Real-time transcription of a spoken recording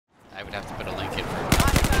We'd have to put a link in for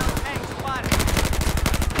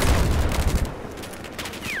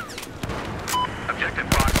Objective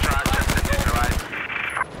Foxtrot has been neutralized.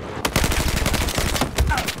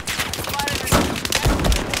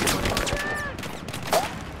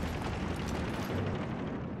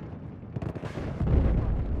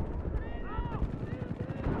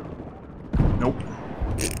 Nope.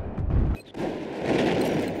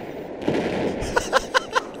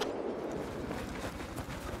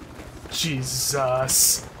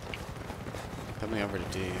 Jesus. coming over to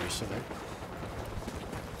D. Are you still there?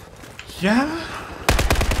 Yeah?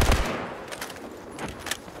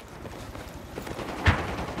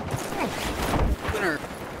 Winner.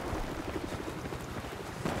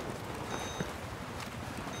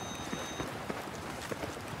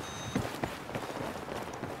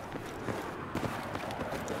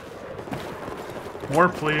 More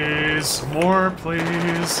please. More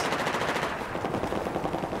please.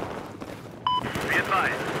 Be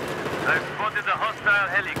advised, I've spotted a hostile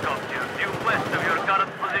helicopter due west of your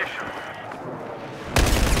current position.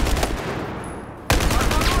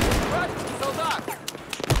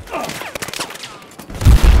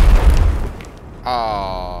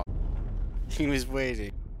 Oh, he was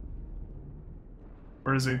waiting.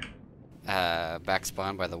 Where is he? Back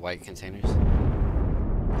spawn by the white containers.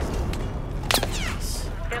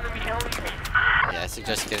 Yeah, I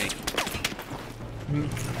suggest getting.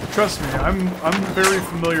 Trust me, I'm very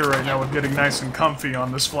familiar right now with getting nice and comfy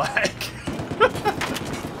on this flag.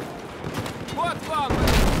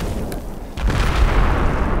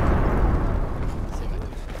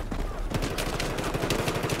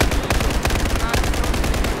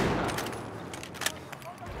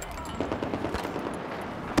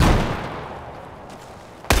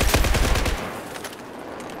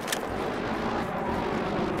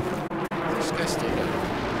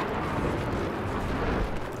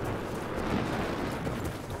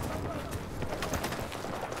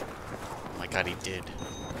 God, he did.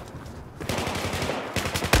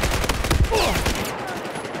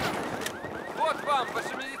 Вот вам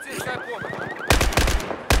ваша медицинская помощь.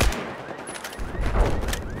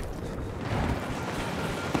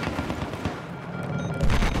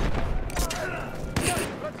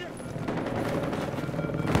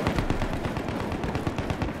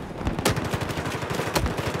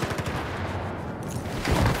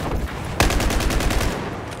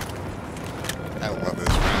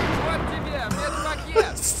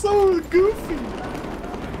 So goofy.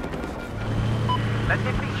 The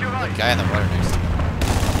guy in the water next to me.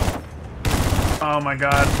 Oh my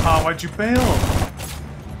god. Oh, why'd you bail?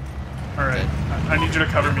 Alright. I need you to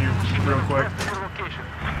cover me real quick.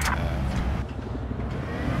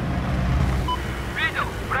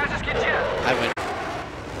 I went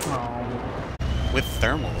Oh. with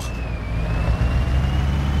thermal.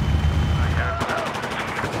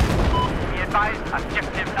 Be advised,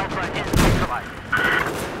 objective Alpha is neutralized.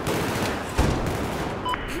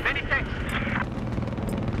 Many thanks.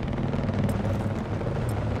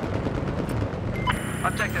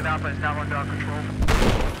 Objective Alpha is now under our control.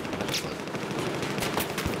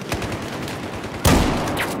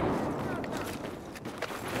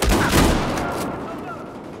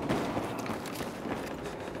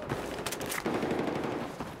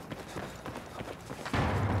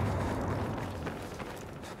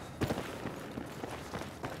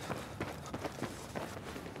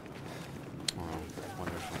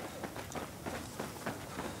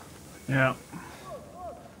 Yeah.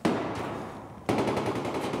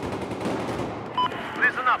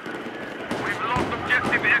 Listen up. We've lost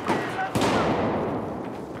objective Echo.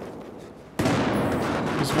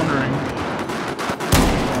 Just wondering.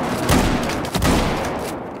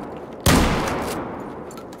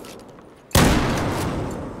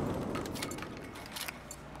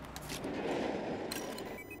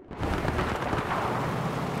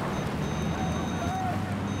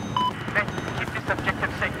 Let's keep this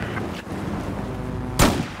objective safe.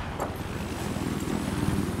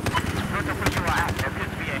 Note of which you are at. There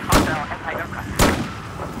appears to be a hostile anti-aircraft.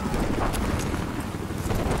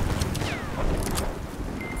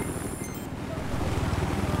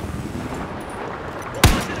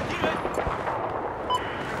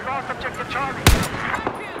 We've lost objective Charlie.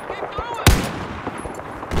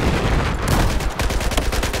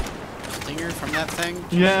 Stinger from that thing?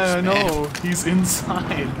 Yeah, Jesus, no, man. he's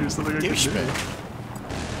inside. There's something I can do. Douchebag.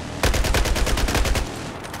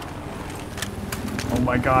 Oh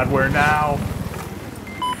my god, where now?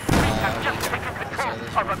 We have just taken control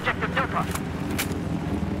of objective Delta.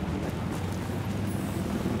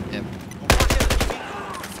 Yep.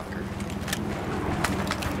 Fucker.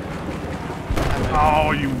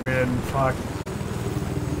 Oh, you win. Fuck.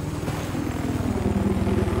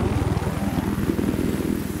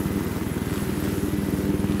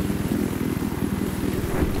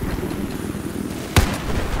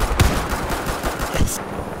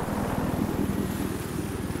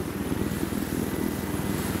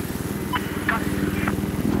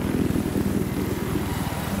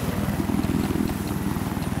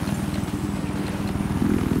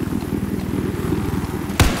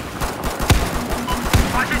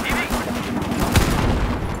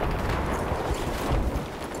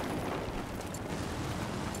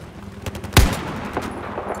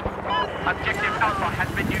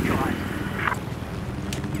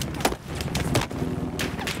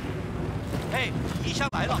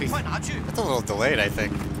 a little delayed, I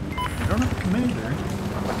think. I don't have a commander.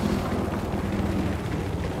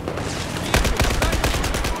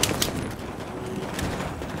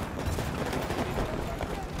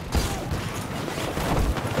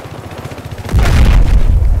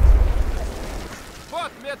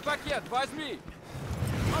 Вот, медпакет, возьми!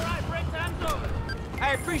 Alright, break time's over!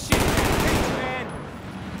 I appreciate it! Thanks, man!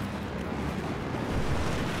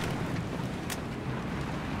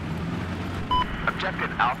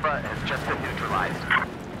 Objective Alpha has just been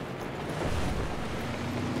neutralized.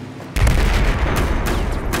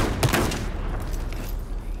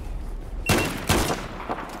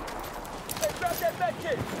 Hey, grab that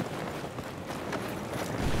medkit!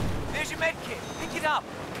 There's your medkit! Pick it up!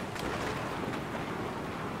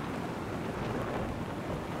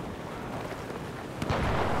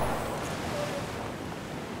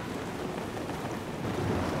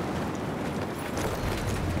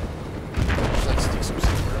 Let's do some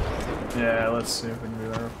super. Yeah, let's see if we can do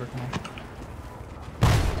that real quick now.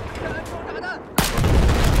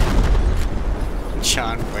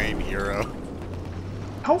 John Wayne hero.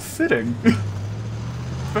 How fitting!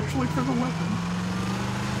 Especially for the weapon.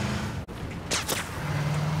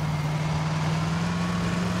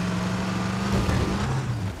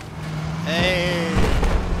 Hey!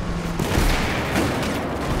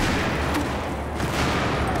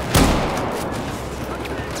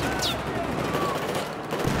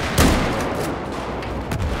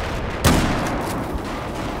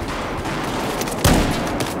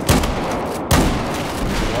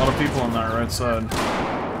 A lot of people on that right side.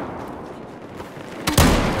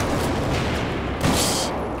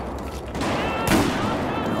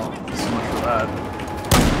 Well, so much for that.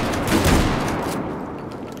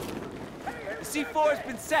 The C4 has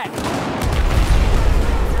been set!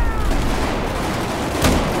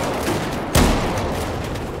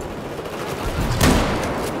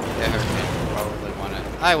 Yeah, Hurricane probably won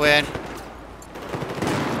it. I win!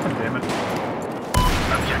 God damn it.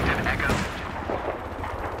 Objective Echo.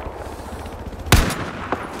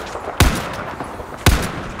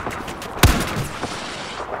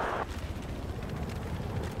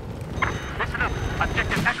 Listen up.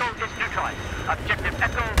 Objective Echo is neutralized. Objective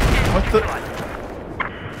Echo is What the-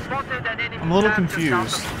 neutralized. Spotted an enemy I'm a little lab to south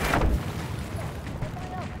confused. of-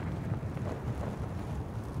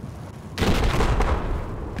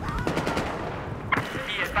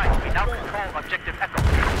 Be advised, we now control Objective Echo.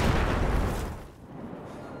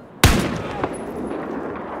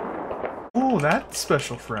 Oh, that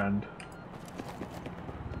special friend.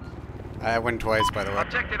 I win twice, by the way.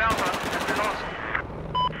 Objective Alpha has been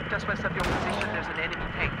lost. Just west of your position, there's an enemy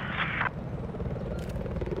tank.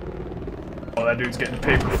 Oh, that dude's getting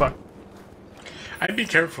paper fucked. I'd be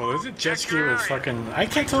careful. Is it jet ski with fucking? I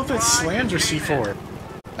can't tell if it's slams or C4.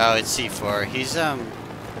 Oh, it's C4. He's,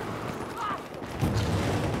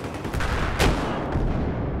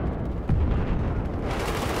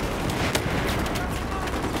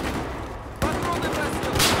 Патроны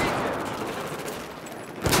бросил!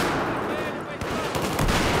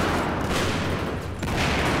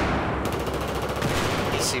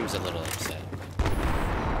 he seems a little upset.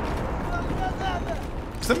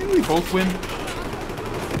 Does that mean we both win? Be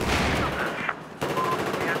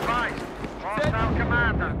advised, hostile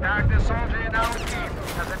commander, target soldier in our team.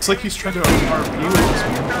 It's like he's trying to RP with this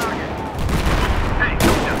one. Hey,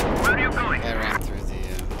 soldier, where are you going? I ran through the,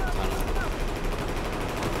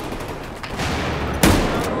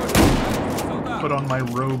 tunnel. Put on my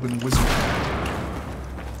robe and wizard hat.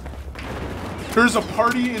 There's a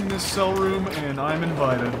party in this cell room, and I'm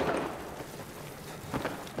invited.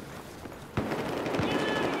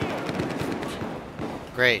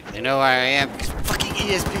 Great, they know where I am because fucking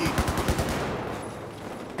ESP.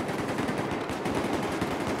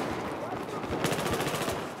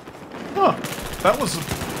 Huh. That was a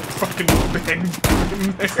fucking bang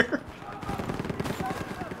in there.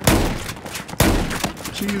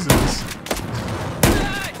 Jesus.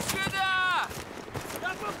 Эй, сюда!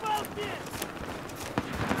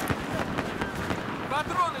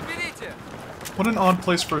 Патроны берите! What an odd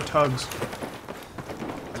place for a tugs.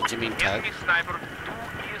 Did you mean tug? Enemy sniper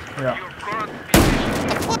 2 is Yeah. your current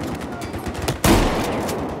position.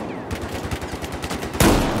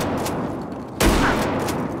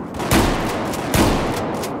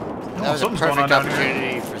 That was a something's going on perfect down here.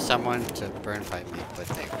 opportunity for someone to burn fight me, but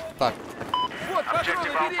they fuck. Вот,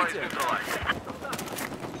 Objective патроны Alpha is берите! neutralized.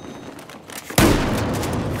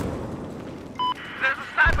 There's a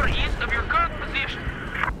sniper east of your current position.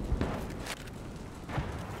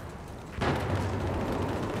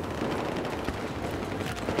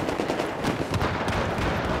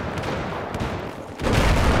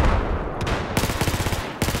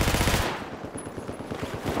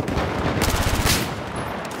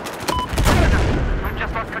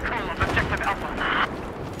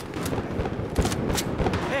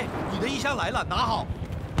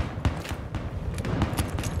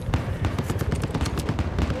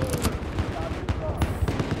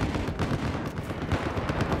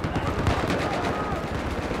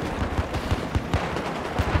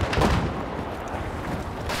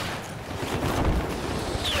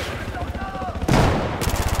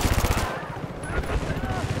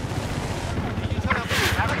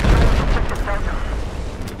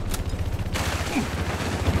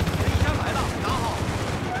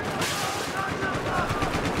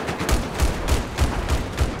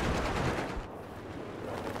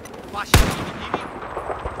 发现了一名敌兵，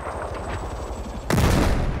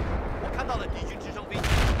我看到了敌军直升飞机。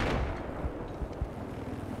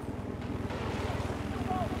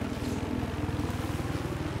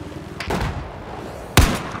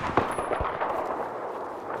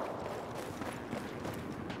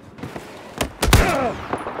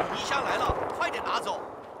敌箱来了，快点拿走！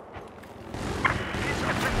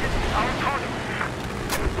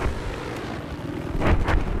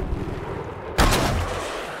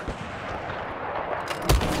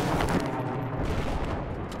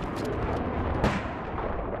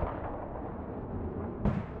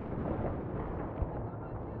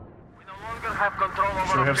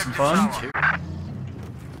 Should we have some fun?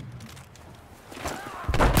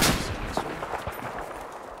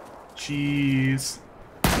 Jeez.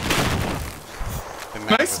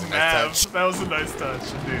 Nice nav. That was a nice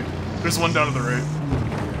touch, dude. There's one down to the right.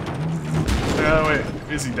 Wait.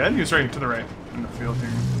 Is he dead? He was right to the right. In the field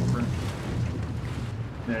here. Over.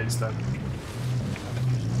 Yeah, he's dead.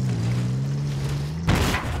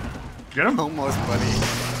 Get him? Almost, buddy.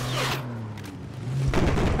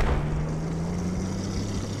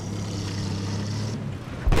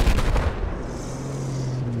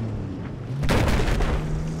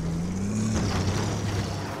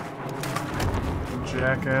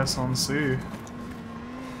 Jackass on sea. We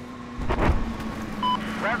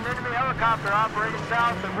have an enemy helicopter operating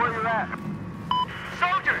south of where you're at.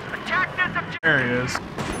 Soldiers, attack this objective! There he is.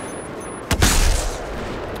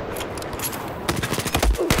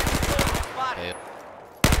 Hey.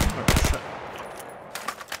 Oh, shit.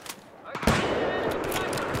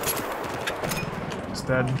 He's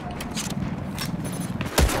dead.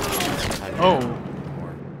 Oh.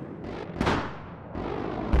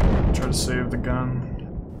 Try to save the gun.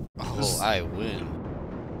 Oh, I win.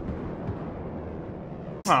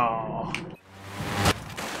 Oh.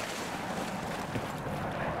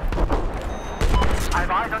 I've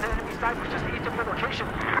eyes on enemy snipers just east of the location.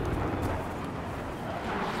 We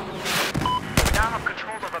now have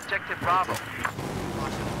control of objective Bravo.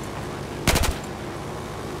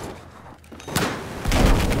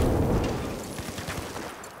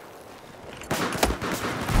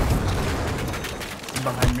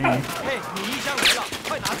 Behind me. Hey, 你衣箱来了，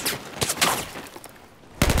快拿去！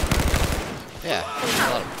 Yeah.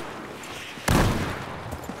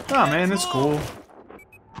 Oh man, it's cool.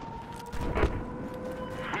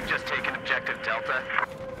 We've just taken objective Delta.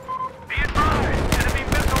 Be advised, enemy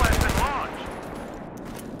missile has been launched.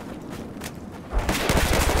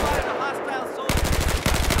 Fire the hostile soldier.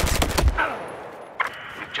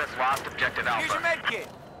 We've just lost objective Alpha. Here's your med kit.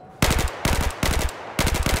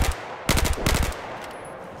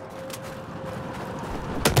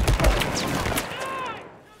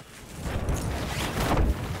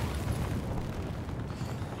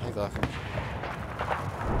 Hi, Glocker.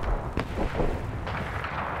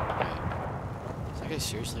 Is that guy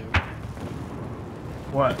seriously over?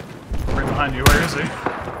 What? Right behind you. Where is he?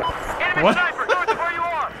 Enemy What? sniper, north of where you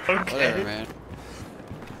are. Okay. Whatever, man.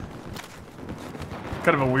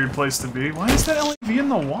 Kind of a weird place to be. Why is that LAV in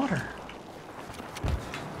the water?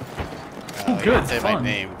 Oh, I good. didn't say my Fun.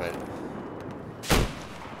 name, but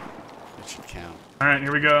it should count. All right,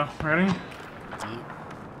 here we go. Ready?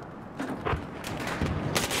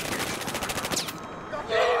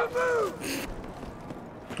 Yeah.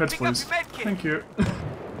 Heads, Pick up please. your med kit. Thank you.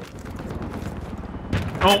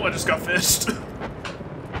 Oh, I just got fished. There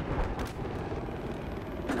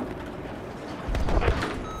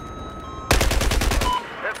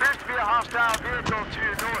appears to be a hostile vehicle to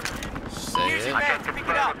your north. Say it. I can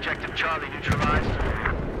confirm objective Charlie neutralized.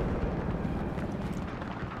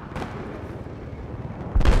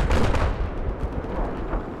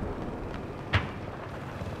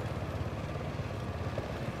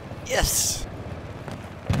 Yes.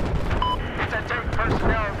 Take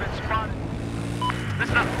personnel have been spotted.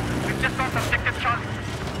 Listen up. We've just lost objective Charlie.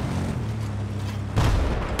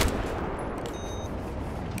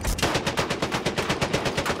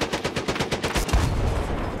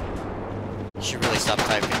 You should really stop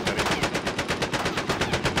typing, buddy.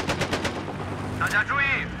 大家注意，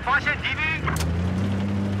发现敌兵！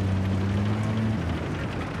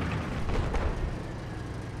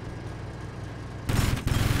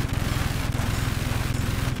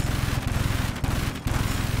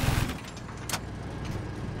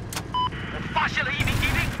 发现了一名敌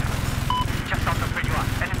兵 ，just south of where you are,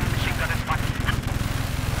 enemy machine gun is spotted.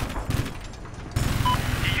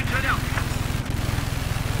 敌军车辆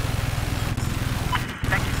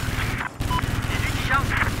 ，thank you. 敌军机枪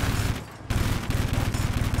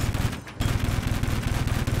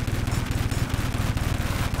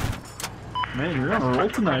Man, you're on a roll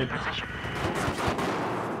tonight.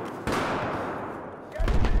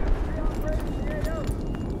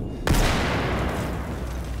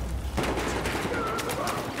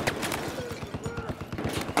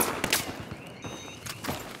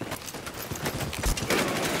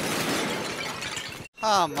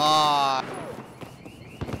 Come on.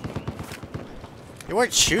 They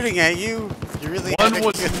weren't shooting at you. You really One had to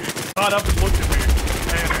was caught up and looked at me.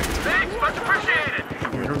 Panicked. Thanks, much appreciated.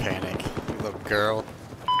 You're in panic, you little girl.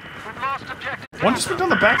 We've lost objective. One just went down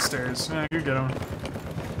the back stairs. Yeah, you get him.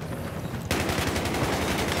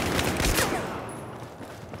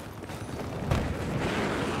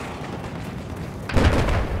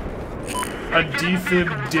 A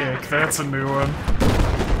defib dick. That's a new one.